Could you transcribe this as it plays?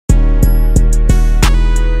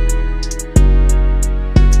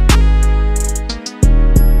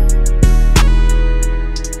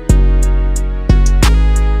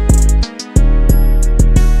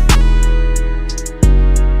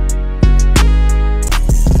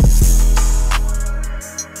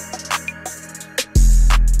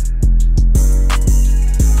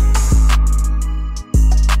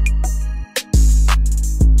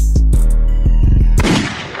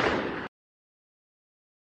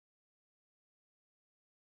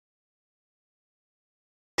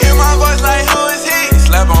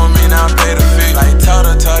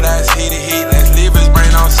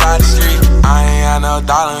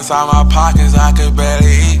dollar inside my pockets, I could barely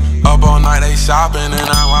eat. Up all night, they shopping, and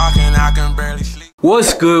I'm walking, I can barely sleep.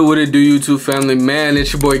 What's good with it, do YouTube family? Man,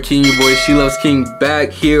 it's your boy King, your boy SheLovesKiing,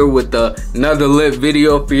 back here with another lit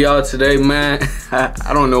video for y'all today, man.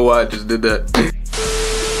 I don't know why I just did that.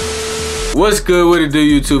 What's good with it,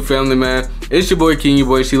 do YouTube family, man? It's your boy King, your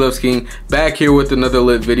boy SheLovesKiing, back here with another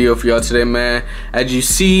lit video for y'all today, man. As you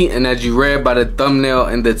see and as you read by the thumbnail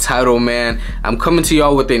and the title, man, I'm coming to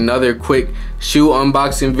y'all with another quick shoe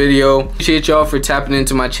unboxing video. Appreciate y'all for tapping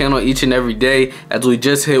into my channel each and every day as we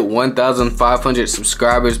just hit 1,500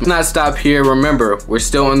 subscribers. Let's not stop here. Remember, we're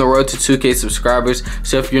still on the road to 2K subscribers,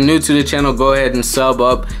 so if you're new to the channel, go ahead and sub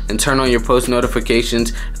up and turn on your post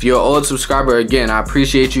notifications. If you're an old subscriber, again, I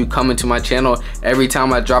appreciate you coming to my channel every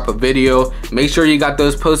time I drop a video. Make sure you got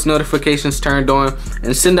those post notifications turned on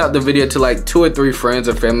and send out the video to like 2 or 3 friends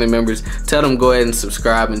or family members. Tell them go ahead and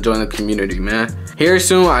subscribe and join the community, man. Here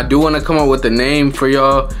soon, I do want to come up with a name for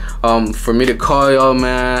y'all, for me to call y'all,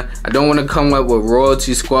 man. I don't want to come up with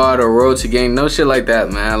Royalty Squad or Royalty Gang, no shit like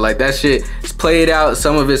that, man. Like, that shit is played out,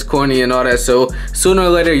 some of it's corny and all that, so sooner or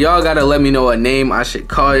later y'all gotta let me know a name I should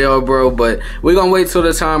call y'all, bro. But we're gonna wait till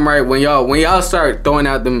the time right when y'all start throwing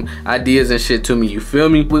out them ideas and shit to me, you feel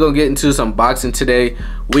me? We're gonna get into some boxing today.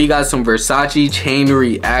 We got some Versace chain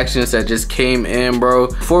reactions that just came in, bro.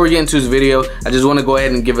 Before we get into this video, I just want to go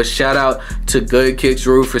ahead and give a shout out to Good Kicks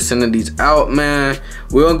Rue for sending these out, man.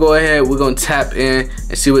 We're gonna go ahead, we're gonna tap in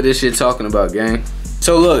and see what this shit talking about, gang.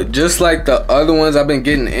 So look, just like the other ones I've been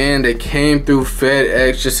getting in, they came through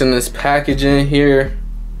FedEx, just in this packaging here.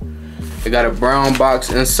 They got a brown box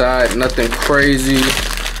inside, nothing crazy.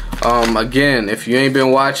 Again, if you ain't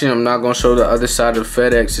been watching, I'm not gonna show the other side of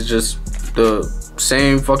FedEx. It's just the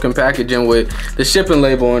same fucking packaging with the shipping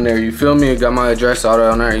label on there, you feel me? It got my address all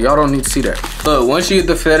on there. Y'all don't need to see that. Look, once you get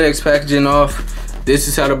the FedEx packaging off, this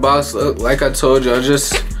is how the box look. Like I told you,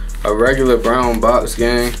 just a regular brown box,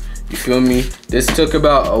 gang, you feel me? This took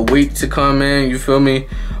about a week to come in, you feel me?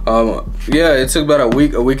 Yeah, it took about a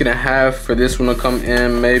week and a half for this one to come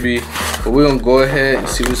in, maybe. But we're gonna go ahead and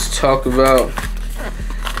see what's talked about.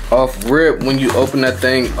 Off rip, when you open that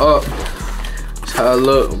thing up, that's how it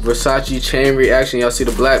look. Versace chain reaction. Y'all see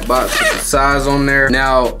the black box with the size on there.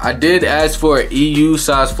 Now, I did ask for an EU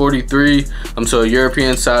size 43. So a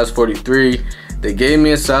European size 43. They gave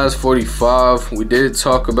me a size 45. We did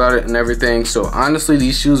talk about it and everything. So honestly,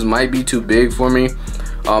 these shoes might be too big for me.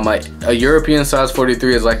 A European size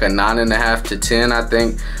 43 is like a 9.5 to 10, I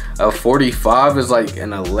think. A 45 is like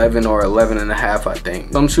an 11 or 11.5, I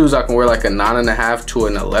think. Some shoes I can wear like a 9.5 to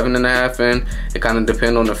an 11.5 in. It kind of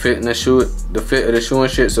depends on the fit in the shoe, the fit of the shoe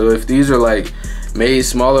and shit. So if these are like made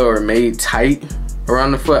smaller or made tight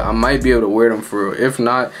around the foot, I might be able to wear them for real. If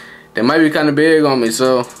not, they might be kind of big on me.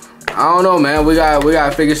 So I don't know, man. We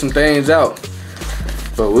gotta figure some things out.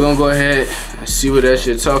 But we're gonna go ahead and see what that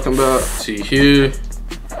shit talking about. See here.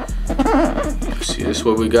 See, this is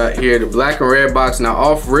what we got here, the black and red box. Now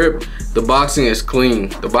off rip, the boxing is clean.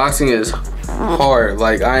 The boxing is hard.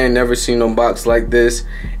 Like, I ain't never seen no box like this.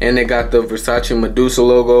 And they got the Versace Medusa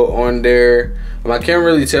logo on there. I can't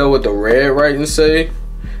really tell what the red writing say,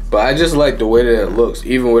 but I just like the way that it looks,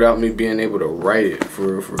 even without me being able to write it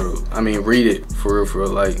for I mean read it for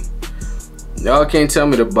like. Y'all can't tell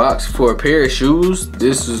me the box for a pair of shoes.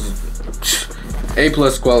 This is A+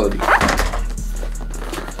 quality.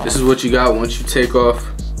 This is what you got once you take off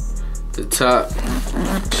the top.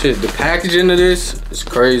 Shit, the packaging of this is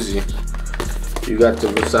crazy. You got the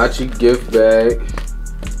Versace gift bag.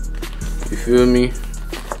 You feel me?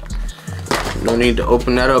 No need to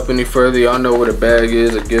open that up any further. Y'all know what a bag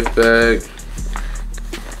is, a gift bag.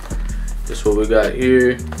 This is what we got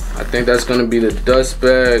here. I think that's gonna be the dust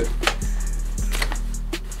bag.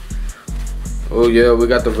 Oh yeah, we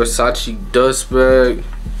got the Versace dust bag.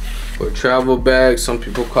 Or travel bag, some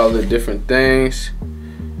people call it different things.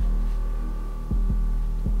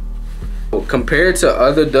 Well, compared to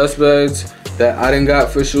other dust bags that I done got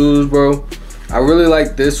for shoes, bro, I really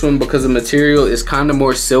like this one because the material is kind of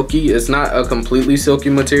more silky. It's not a completely silky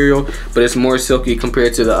material, but it's more silky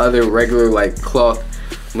compared to the other regular like cloth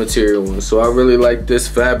material ones. So I really like this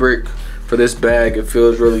fabric for this bag. It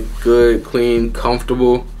feels really good, clean,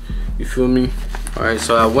 comfortable, you feel me? All right,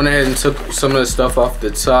 so I went ahead and took some of the stuff off the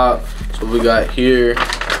top. So we got here.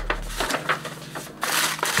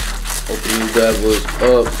 Open these bad boys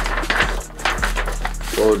up.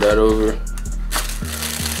 Fold that over.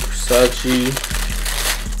 Versace.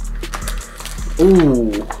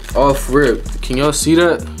 Ooh, off rip. Can y'all see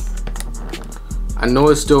that? I know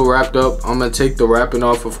it's still wrapped up. I'm gonna take the wrapping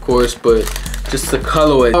off, of course, but just the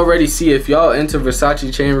colorway. Already see, if y'all into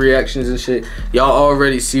Versace chain reactions and shit, y'all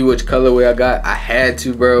already see which colorway I got. I had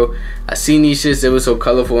to, bro. I seen these shits, it was so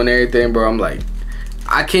colorful and everything, bro. I'm like,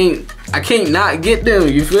 I can't not get them,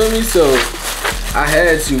 you feel me? So I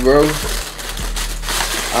had to, bro.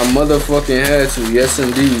 I motherfucking had to, yes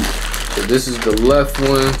indeed. So this is the left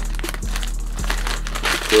one.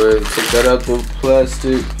 Go ahead and take that out the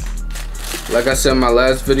plastic. Like I said in my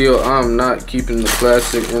last video, I'm not keeping the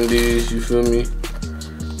plastic in these, you feel me?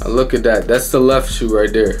 Now look at that, that's the left shoe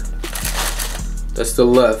right there. That's the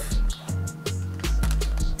left.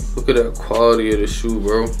 Look at that quality of the shoe,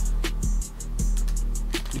 bro.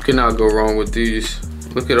 You cannot go wrong with these.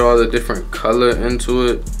 Look at all the different color into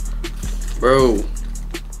it, bro.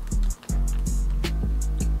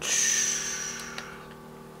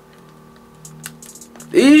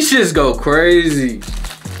 These shits go crazy.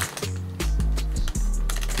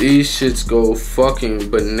 These shits go fucking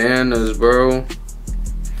bananas, bro.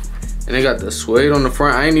 And they got the suede on the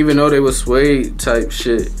front. I didn't even know they was suede type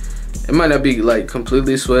shit. It might not be like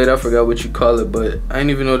completely suede, I forgot what you call it, but I didn't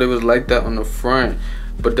even know they was like that on the front.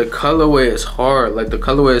 But the colorway is hard. Like the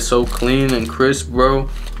colorway is so clean and crisp, bro.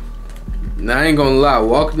 Now I ain't gonna lie,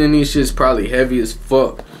 walking in these shits probably heavy as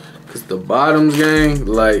fuck. Cause the bottoms, gang,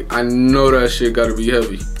 like I know that shit gotta be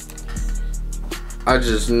heavy. I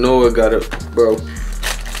just know it gotta, bro.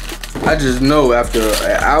 I just know after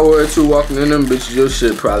an hour or two walking in them bitches, your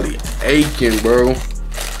shit probably aching, bro.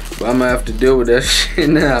 But I'm gonna have to deal with that shit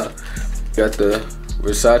now. Got the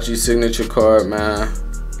Versace signature card, man.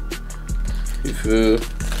 You feel?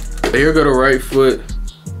 Here go the right foot.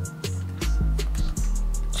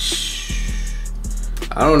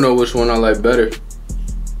 I don't know which one I like better.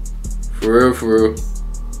 For real, for real.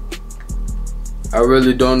 I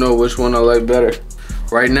really don't know which one I like better.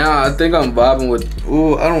 Right now, I think I'm vibing with,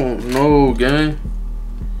 ooh, I don't know, gang.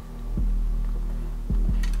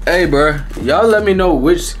 Hey, bro, y'all let me know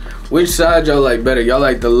which side y'all like better. Y'all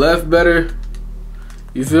like the left better?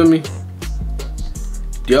 You feel me?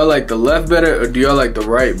 Do y'all like the left better or do y'all like the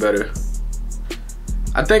right better?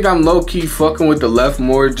 I think I'm low-key fucking with the left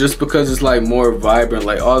more just because it's like more vibrant.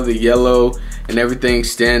 Like all the yellow and everything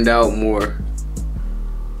stand out more.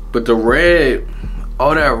 But the red,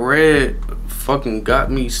 all that red fucking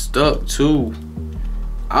got me stuck too.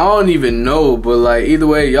 I don't even know, but like either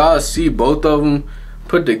way, y'all see both of them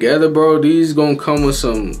put together, bro. These gonna come with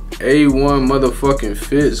some A1 motherfucking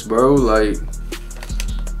fits, bro. Like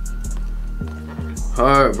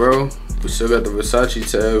hard, bro. We still got the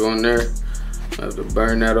Versace tag on there. I have to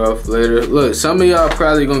burn that off later. Look, some of y'all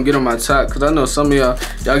probably gonna get on my top because I know some of y'all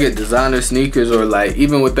get designer sneakers, or like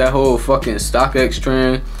even with that whole fucking StockX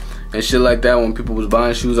trend and shit like that, when people was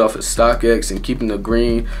buying shoes off of StockX and keeping the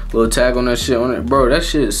green little tag on that shit on it, bro, that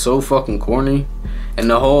shit is so fucking corny. And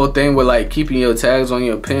the whole thing with like keeping your tags on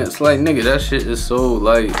your pants, like nigga, that shit is so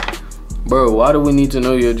like, bro, why do we need to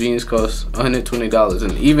know your jeans cost $120?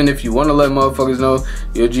 And even if you want to let motherfuckers know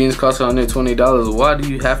your jeans cost $120, why do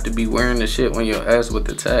you have to be wearing the shit on your ass with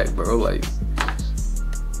the tag, bro? Like,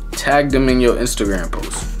 tag them in your Instagram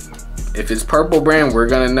post. If it's purple brand, we're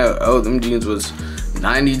gonna know, oh, them jeans was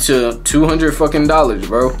 $90 to $200 fucking dollars,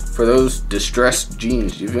 bro, for those distressed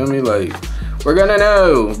jeans. You feel me? Like, we're gonna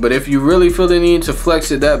know. But if you really feel the need to flex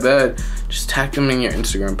it that bad, just tag them in your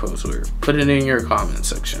Instagram post or put it in your comment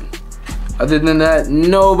section. Other than that,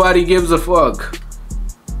 nobody gives a fuck.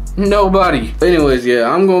 Nobody. Anyways, yeah,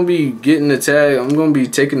 I'm gonna be getting the tag. I'm gonna be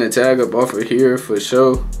taking the tag up off of here for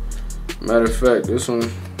sure. Matter of fact, this one,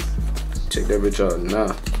 check that bitch out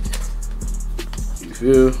now. You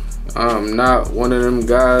feel? I'm not one of them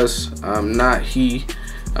guys. I'm not he.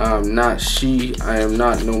 I'm not she. I am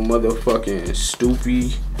not no motherfucking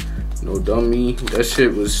stoopy. No dummy. That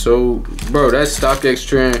shit was so, bro, that StockX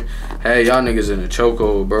trend had y'all niggas in a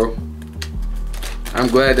chokehold, bro. I'm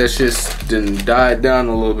glad that shit done died down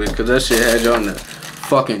a little bit, because that shit had y'all in the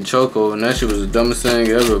fucking chokehold, and that shit was the dumbest thing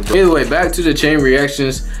ever. But anyway, back to the chain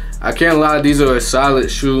reactions. I can't lie, these are a solid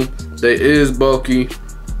shoe. They is bulky,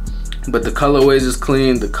 but the colorways is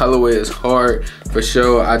clean. The colorway is hard for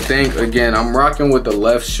sure. I think, again, I'm rocking with the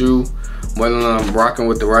left shoe more than I'm rocking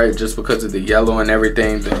with the right, just because of the yellow and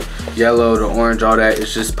everything. The yellow, the orange, all that,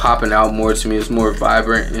 it's just popping out more to me. It's more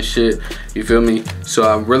vibrant and shit, you feel me? So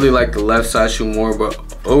I really like the left side shoe more, but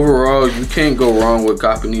overall, you can't go wrong with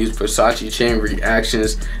copping these Versace chain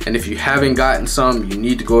reactions. And if you haven't gotten some, you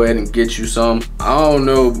need to go ahead and get you some. I don't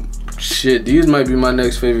know, shit, these might be my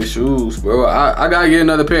next favorite shoes, bro. I gotta get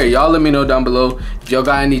another pair. Y'all let me know down below if y'all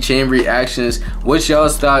got any chain reactions. What's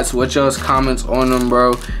y'all's thoughts? What's y'all's comments on them,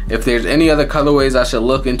 bro? If there's any other colorways I should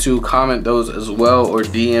look into, comment those as well, or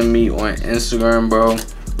DM me on Instagram, bro.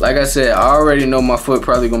 Like I said, I already know my foot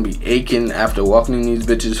probably gonna be aching after walking in these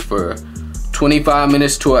bitches for 25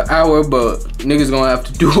 minutes to an hour, but niggas gonna have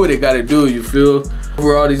to do what they gotta do, you feel?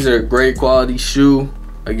 Overall, these are a great quality shoe.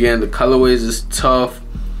 Again, the colorways is tough.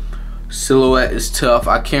 Silhouette is tough.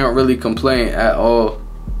 I can't really complain at all.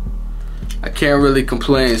 I can't really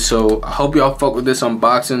complain. So I hope y'all fuck with this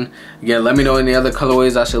unboxing. Again, let me know any other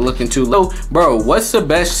colorways I should look into. So, bro, what's the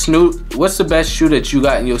best shoe that you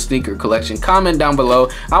got in your sneaker collection? Comment down below.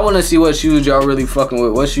 I want to see what shoes y'all really fucking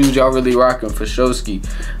with. What shoes y'all really rocking for SheLovesKiing.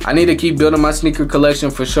 I need to keep building my sneaker collection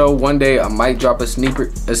for sure. One day I might drop a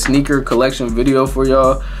sneaker collection video for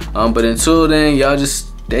y'all. But until then, y'all just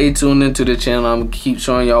stay tuned into the channel. I'm gonna keep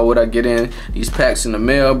showing y'all what I get in these packs in the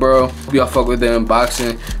mail, bro. Hope y'all fuck with the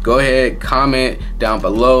unboxing. Go ahead, comment down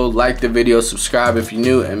below, like the video, subscribe if you're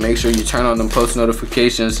new, and make sure you turn on them post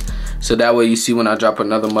notifications so that way you see when I drop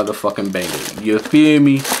another motherfucking banger. You feel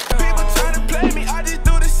me?